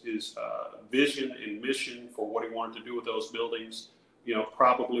 his vision and mission for what he wanted to do with those buildings,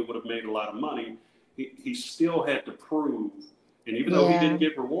 probably would have made a lot of money. He still had to prove, and even though he didn't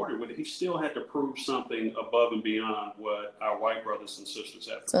get rewarded with it, he still had to prove something above and beyond what our white brothers and sisters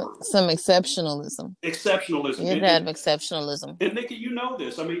have to prove. Some exceptionalism. Exceptionalism. You have exceptionalism. And Nikki, you know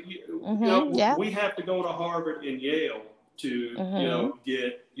this. I mean, we have to go to Harvard and Yale to,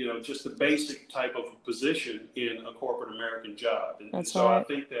 get, just the basic type of position in a corporate American job. And so right. I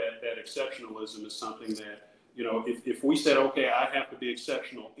think that exceptionalism is something that, if we said, okay, I have to be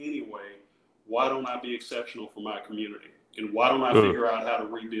exceptional anyway, why don't I be exceptional for my community? And why don't I figure out how to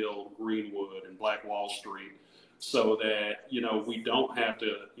rebuild Greenwood and Black Wall Street so that, we don't have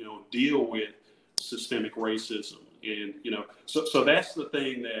to, deal with systemic racism. And, so that's the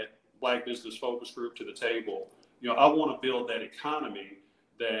thing that Black Business Focus Group to the table. I want to build that economy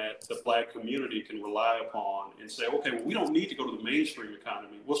that the Black community can rely upon and say, okay, well, we don't need to go to the mainstream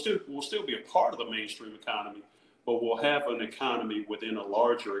economy. We'll still be a part of the mainstream economy, but we'll have an economy within a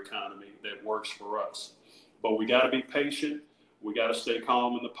larger economy that works for us. But we got to be patient. We got to stay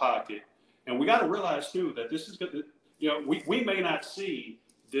calm in the pocket. And we got to realize, too, that this is good. We may not see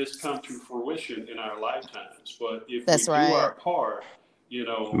this come to fruition in our lifetimes, but if we do our part,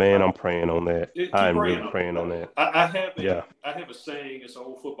 Man, I'm praying on that. I'm really praying on that. I have a saying. It's an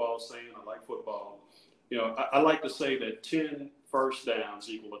old football saying. I like football. I like to say that 10 first downs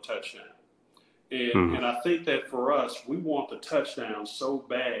equal a touchdown. And I think that for us, we want the touchdown so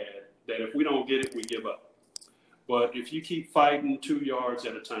bad that if we don't get it, we give up. But if you keep fighting 2 yards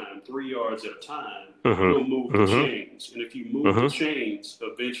at a time, 3 yards at a time, you'll move the chains. And if you move the chains,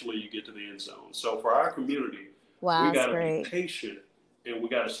 eventually you get to the end zone. So for our community, we got to be patient and we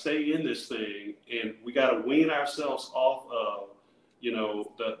got to stay in this thing and we got to wean ourselves off of,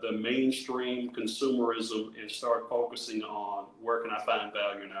 the mainstream consumerism and start focusing on where can I find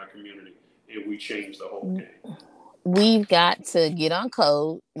value in our community. And we change the whole game. We've got to get on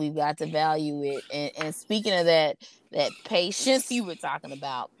code. We've got to value it. And speaking of that patience you were talking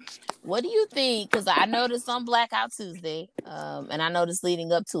about, what do you think? Because I noticed on Blackout Tuesday, and I noticed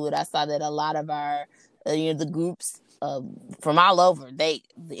leading up to it, I saw that a lot of our, the groups from all over, they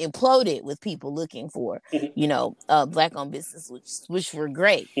imploded with people looking for, Black-owned business, which were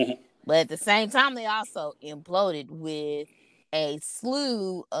great. But at the same time, they also imploded with a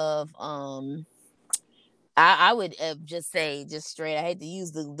slew of I would just say just straight, I hate to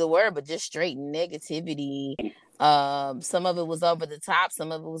use the word, but just straight negativity. Some of it was over the top,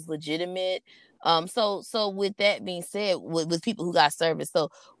 some of it was legitimate. So with that being said, with people who got service,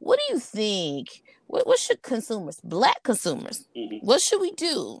 so what do you think? What should consumers, Black consumers, what should we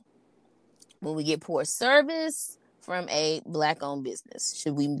do when we get poor service from a Black-owned business?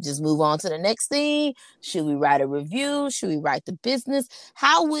 Should we just move on to the next thing? Should we write a review? Should we write the business?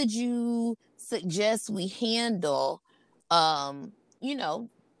 How would you suggest we handle, these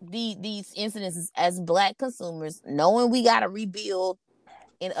incidences as Black consumers, knowing we got to rebuild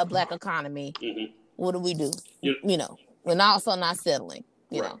in a Black economy? What do we do? We're also not settling.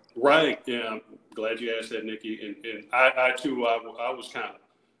 Right. Yeah. I'm glad you asked that, Nikki. And I too, I was kind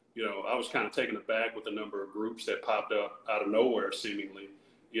of taken aback with the number of groups that popped up out of nowhere, seemingly,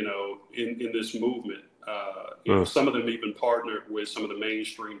 in this movement. Some of them even partnered with some of the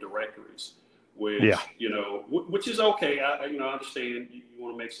mainstream directories, which is okay. I understand you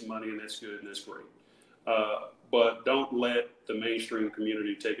want to make some money, and that's good and that's great. But don't let the mainstream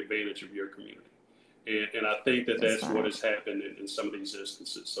community take advantage of your community. And I think that's what has happened in some of these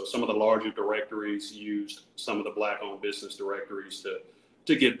instances. So some of the larger directories used some of the Black-owned business directories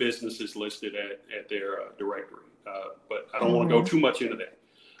to get businesses listed at their directory. But I don't want to go too much into that.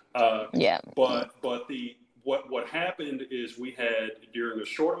 But what happened is we had, during a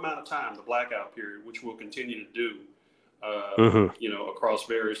short amount of time, the blackout period, which we'll continue to do, across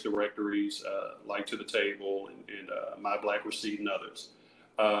various directories, like To the Table and My Black Receipt and others.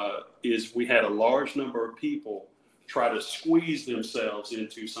 is we had a large number of people try to squeeze themselves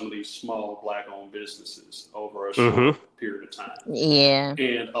into some of these small Black-owned businesses over a short period of time. Yeah.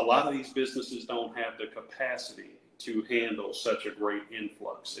 And a lot of these businesses don't have the capacity to handle such a great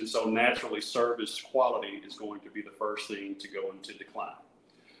influx. And so naturally, service quality is going to be the first thing to go into decline.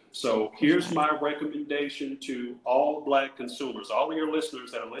 So here's my recommendation to all Black consumers, all of your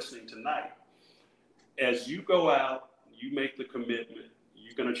listeners that are listening tonight. As you go out, you make the commitment,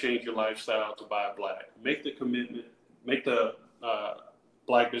 you're going to change your lifestyle to buy Black. Make the commitment, make the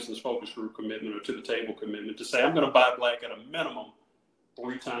Black Business Focus Group commitment or to the table commitment to say, I'm going to buy Black at a minimum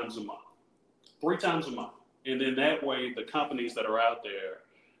 3 times a month. 3 times a month. And then that way, the companies that are out there,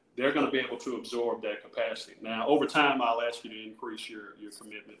 they're going to be able to absorb that capacity. Now, over time, I'll ask you to increase your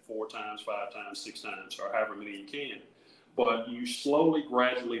commitment 4 times, 5 times, 6 times, or however many you can. But you slowly,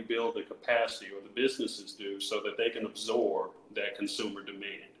 gradually build the capacity, or the businesses do, so that they can absorb that consumer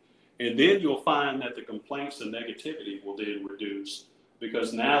demand. And then you'll find that the complaints and negativity will then reduce,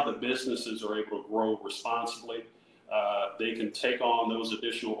 because now the businesses are able to grow responsibly. They can take on those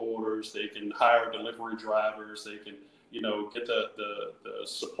additional orders. They can hire delivery drivers. They can, get the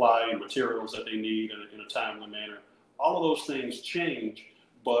supply and materials that they need in a timely manner. All of those things change,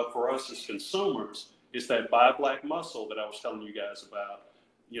 but for us as consumers, it's that buy Black muscle that I was telling you guys about.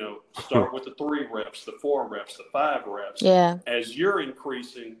 Start with the 3 reps, the 4 reps, the 5 reps. Yeah. As you're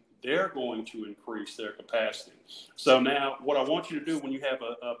increasing, they're going to increase their capacity. So now what I want you to do when you have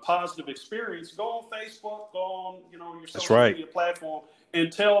a positive experience, go on Facebook, go on, your social media platform,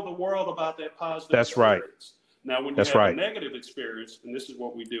 and tell the world about that positive experience. Now, when you have a negative experience, and this is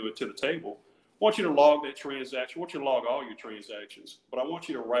what we do at To the Table, I want you to log that transaction. I want you to log all your transactions, but I want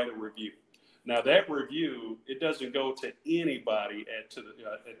you to write a review. Now, that review, it doesn't go to anybody at To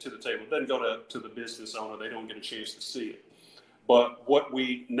the Table. It doesn't go to the business owner. They don't get a chance to see it. But what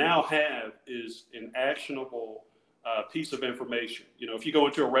we now have is an actionable piece of information. If you go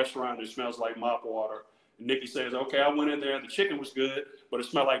into a restaurant and it smells like mop water, and Nikki says, okay, I went in there, the chicken was good, but it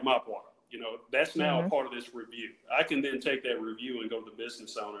smelled like mop water. That's now a part of this review. I can then take that review and go to the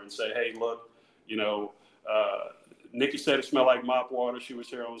business owner and say, hey, look, Nikki said it smelled like mop water. She was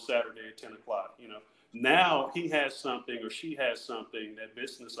here on Saturday at 10 o'clock. Now he has something, or she has something, that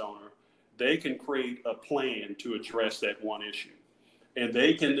business owner, they can create a plan to address that one issue. And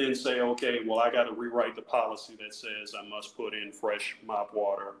they can then say, okay, well, I got to rewrite the policy that says I must put in fresh mop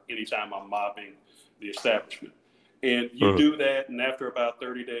water anytime I'm mopping the establishment. And you do that, and after about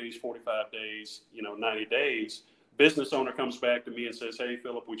 30 days, 45 days, 90 days, business owner comes back to me and says, hey,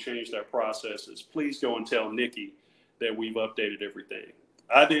 Philip, we changed our processes. Please go and tell Nikki that we've updated everything.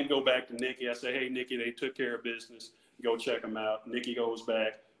 I then go back to Nikki. I say, hey, Nikki, they took care of business. Go check them out. Nikki goes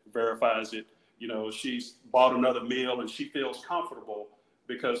back, verifies it. She's bought another meal and she feels comfortable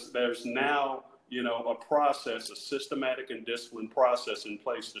because there's now, a process, a systematic and disciplined process in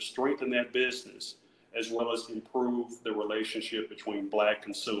place to strengthen that business, as well as improve the relationship between Black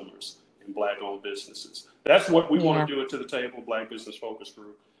consumers and Black-owned businesses. That's what we want to do at To the Table, Black Business Focus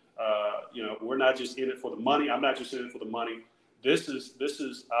Group. We're not just in it for the money. I'm not just in it for the money. This is.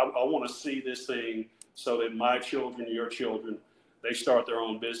 I want to see this thing so that my children, your children, they start their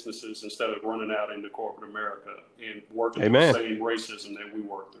own businesses instead of running out into corporate America and working through the same racism that we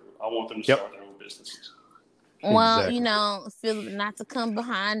work through. I want them to start their own businesses. Well, Philip, not to come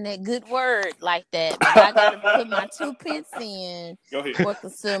behind that good word like that, but I got to put my 2 pence in for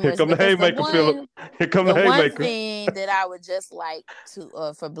consumers. Here come the haymaker, Philip. Here come the haymaker. One thing that I would just like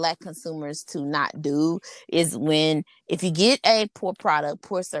to, for Black consumers to not do is if you get a poor product,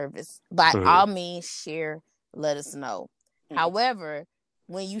 poor service, by all means, share, let us know. However,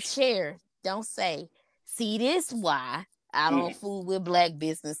 when you share, don't say, see, this why I don't fool with Black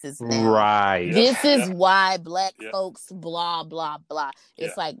businesses now. Right. This is why Black folks, blah, blah, blah.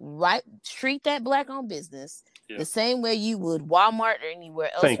 It's like, treat that Black-owned business the same way you would Walmart or anywhere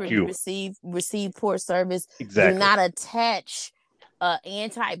else where you receive poor service. Exactly. Do not attach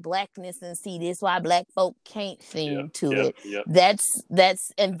anti-Blackness and see this why Black folk can't thing to it. That's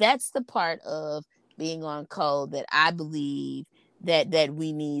the part of being on code that I believe that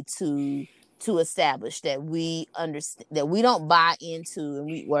we need to establish, that we understand, that we don't buy into,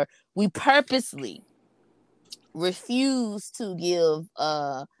 and we purposely refuse to give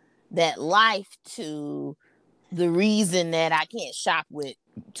that life to the reason that I can't shop with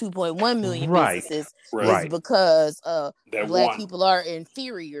 2.1 million businesses is because Black people are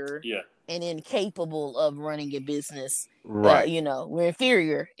inferior and incapable of running a business. Right. We're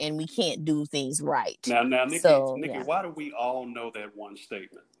inferior and we can't do things right. Now, Nikki, so, why do we all know that one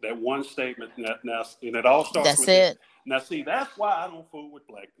statement? That one statement. Now, and it all starts that's with it. This. Now, see, that's why I don't fool with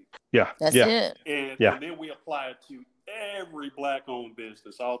black people. Yeah. That's yeah. it. And then we apply it to every black-owned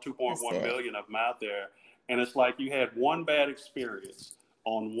business, all 2.1 million of them out there. And it's like you had one bad experience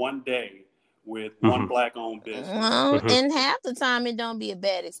on one day with one black-owned business. And half the time it don't be a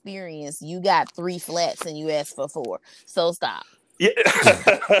bad experience. You got 3 flats and you asked for 4. So stop. Yeah.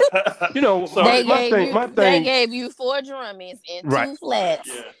 They gave you 4 drummies and 2 flats.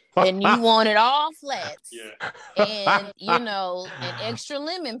 Yeah. And you wanted all flats. Yeah. And an extra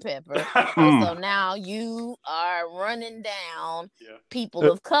lemon pepper. And so now you are running down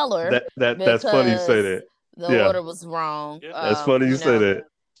people of color. That's funny you say that. The order was wrong. Yeah. That's funny you say that.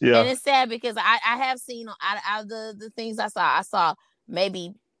 Yeah. And it's sad because I have seen out of the things I saw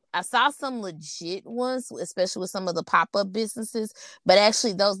some legit ones, especially with some of the pop-up businesses, but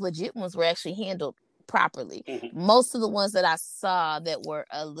actually those legit ones were actually handled properly. Most of the ones that I saw that were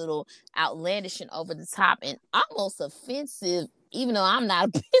a little outlandish and over the top and almost offensive, even though I'm not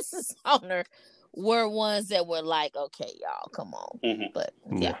a business owner, were ones that were like, okay, y'all, come on. But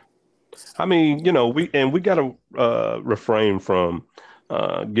yeah. I mean, we got to refrain from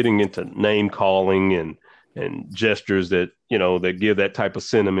getting into name calling and gestures that that give that type of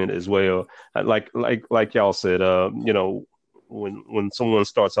sentiment as well. Like y'all said, when someone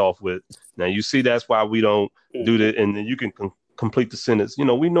starts off with, now you see that's why we don't do that, and then you can complete the sentence.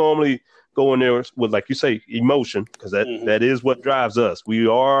 We normally go in there with, like you say, emotion, because that is what drives us. We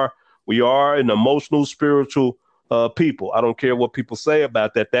are an emotional, spiritual people. I don't care what people say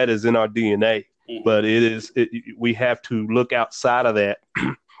about that. That is in our DNA. But we have to look outside of that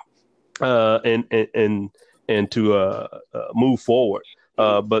and to move forward.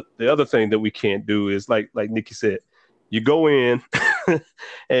 But the other thing that we can't do is like Nikki said, you go in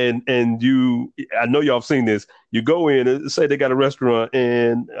and I know y'all have seen this. You go in and say they got a restaurant,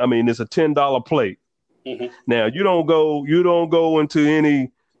 and I mean it's a $10 plate. Now you don't go into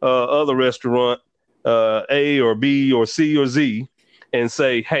any other restaurant, A or B or C or Z, and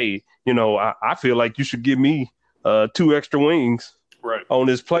say, hey, I feel like you should give me 2 extra wings on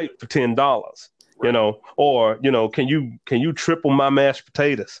this plate for $10. Or can you triple my mashed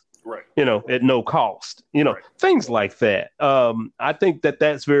potatoes? At no cost. Things like that. I think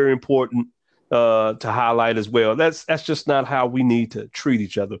that's very important to highlight as well. That's just not how we need to treat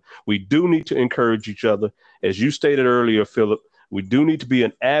each other. We do need to encourage each other, as you stated earlier, Philip. We do need to be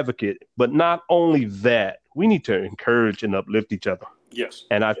an advocate, but not only that, we need to encourage and uplift each other. Yes.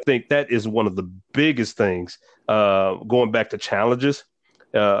 And I think that is one of the biggest things, going back to challenges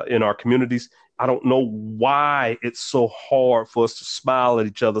in our communities. I don't know why it's so hard for us to smile at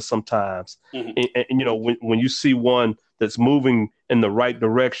each other sometimes. And when you see one that's moving in the right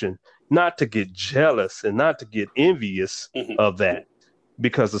direction, not to get jealous and not to get envious of that,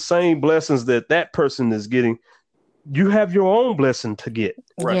 because the same blessings that person is getting, you have your own blessing to get.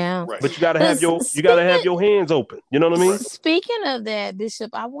 Yeah. But you gotta have your hands open. You know what I mean? Speaking of that, Bishop,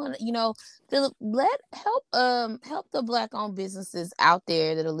 I want Philip, help the Black-owned businesses out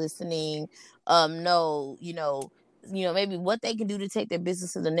there that are listening know, maybe what they can do to take their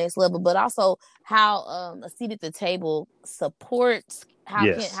business to the next level, but also how a seat at the table supports.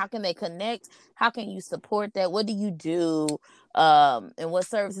 How can they connect? How can you support that? What do you do? And what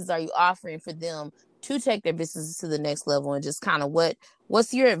services are you offering for them to take their businesses to the next level? And just kind of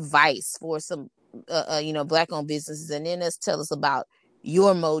what's your advice for some Black-owned businesses, and then tell us about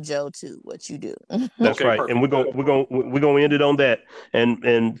your mojo too, what you do. That's right. Perfect. And we're gonna end it on that.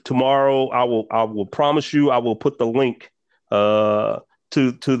 And tomorrow I will promise you I will put the link to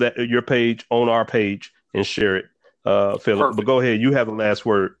that your page on our page and share it, Philip. Perfect. But go ahead, you have the last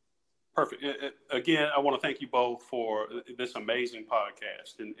word. Perfect. Again, I want to thank you both for this amazing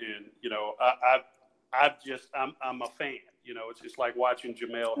podcast, and I'm a fan. It's like watching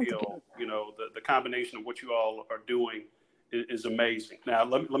Jemele Hill. The combination of what you all are doing is amazing. Now,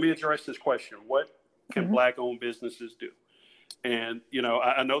 let me address this question. What can Black-owned businesses do? And,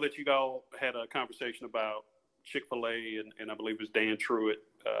 I know that you all had a conversation about Chick-fil-A, and I believe it was Dan Truitt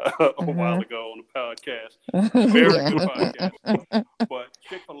a while ago on the podcast. Very good podcast. But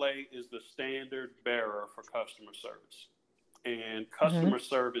Chick-fil-A is the standard bearer for customer service. And customer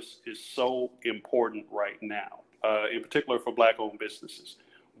service is so important right now, in particular for Black-owned businesses.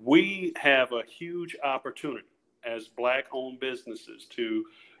 We have a huge opportunity as Black-owned businesses to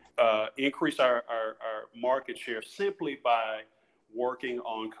increase our market share simply by working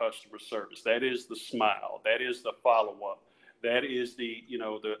on customer service. That is the smile. That is the follow-up. That is the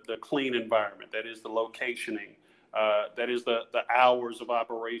clean environment. That is the locationing. That is the hours of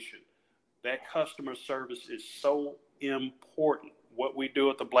operation. That customer service is so important. What we do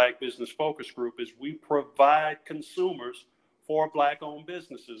at the Black Business Focus Group is we provide consumers for Black-owned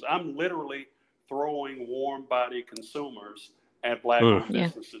businesses. I'm literally throwing warm-body consumers at Black-owned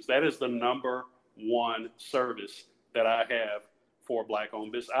businesses. That is the number one service that I have for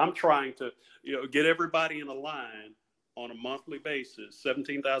Black-owned business. I'm trying to get everybody in a line on a monthly basis,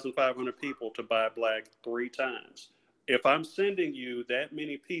 17,500 people to buy Black 3 times. If I'm sending you that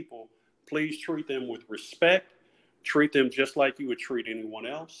many people, please treat them with respect. Treat them just like you would treat anyone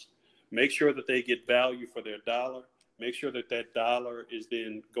else. Make sure that they get value for their dollar. Make sure that that dollar is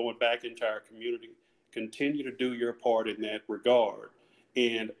then going back into our community. Continue to do your part in that regard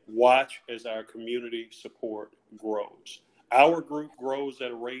and watch as our community support grows. Our group grows at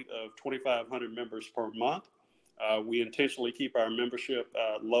a rate of 2,500 members per month. We intentionally keep our membership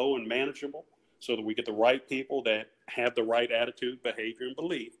low and manageable so that we get the right people that have the right attitude, behavior, and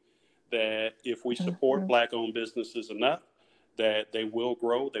belief that if we support Black-owned businesses enough, that they will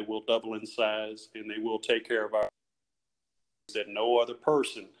grow, they will double in size, and they will take care of our that no other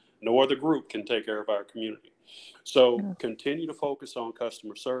person, no other group can take care of our community. So continue to focus on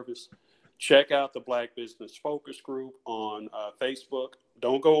customer service. Check out the Black Business Focus Group on Facebook.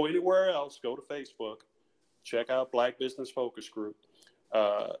 Don't go anywhere else. Go to Facebook. Check out Black Business Focus Group.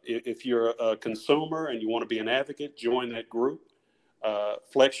 If you're a consumer and you want to be an advocate, join that group.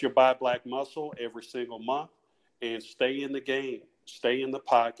 Flex your Buy Black muscle every single month and stay in the game. Stay in the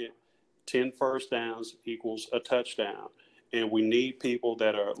pocket. 10 first downs equals a touchdown. And we need people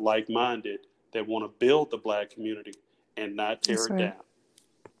that are like-minded that want to build the Black community and not tear it down.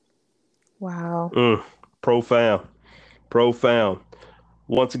 Wow. Profound.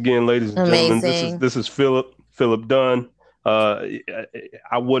 Once again, ladies and gentlemen, this is Philip Dunn.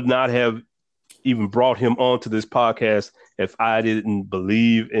 I would not have even brought him onto this podcast if I didn't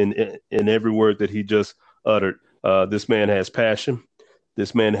believe in every word that he just uttered. This man has passion.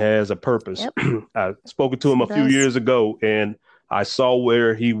 This man has a purpose. Yep. I spoke to him a few years ago, and I saw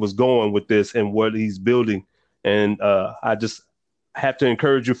where he was going with this and what he's building. And I just have to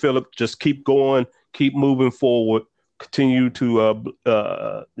encourage you, Philip, just keep going, keep moving forward, continue to,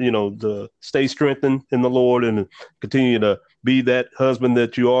 stay strengthened in the Lord and continue to be that husband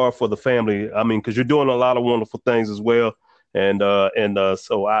that you are for the family. I mean, because you're doing a lot of wonderful things as well. And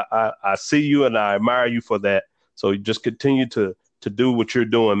so I see you and I admire you for that. So just continue to do what you're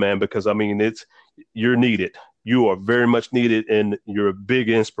doing, man, because I mean, you're needed. You are very much needed, and you're a big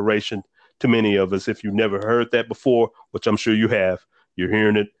inspiration to many of us. If you've never heard that before, which I'm sure you have, you're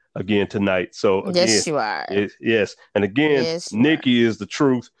hearing it again tonight. So again, yes, you are. Yes. And again, yes, Nikki is the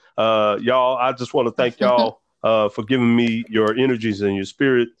truth. Y'all, I just want to thank y'all for giving me your energies and your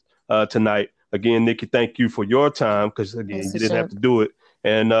spirit tonight. Again, Nikki, thank you for your time, because again, you didn't have to do it.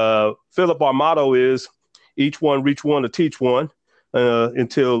 And Philip, our motto is each one reach one to teach one,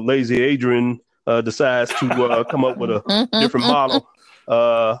 until Lazy Adrian decides to come up with a different model,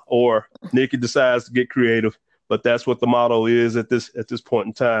 or Nikki decides to get creative. But that's what the motto is at this point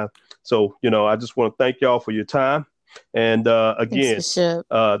in time. So, I just want to thank y'all for your time. And again,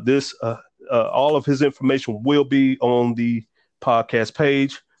 all of his information will be on the podcast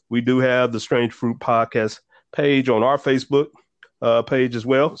page. We do have the Strange Fruit podcast page on our Facebook page as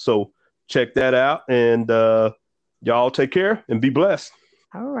well. So check that out, and y'all take care and be blessed.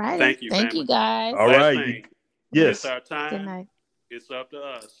 All right. Thank you. Thank you, guys. All right. Yes. It's our time. Good night. It's up to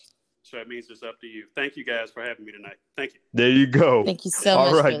us. So that means it's up to you. Thank you guys for having me tonight. Thank you. There you go. Thank you so much.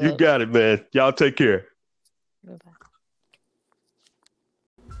 All right. Philip. You got it, man. Y'all take care. Bye-bye.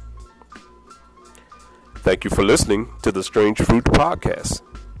 Thank you for listening to the Strange Fruit Podcast.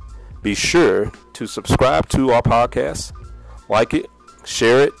 Be sure to subscribe to our podcast, like it,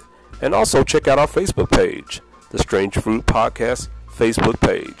 share it, and also check out our Facebook page, the Strange Fruit Podcast Facebook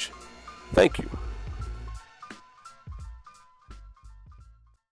page. Thank you.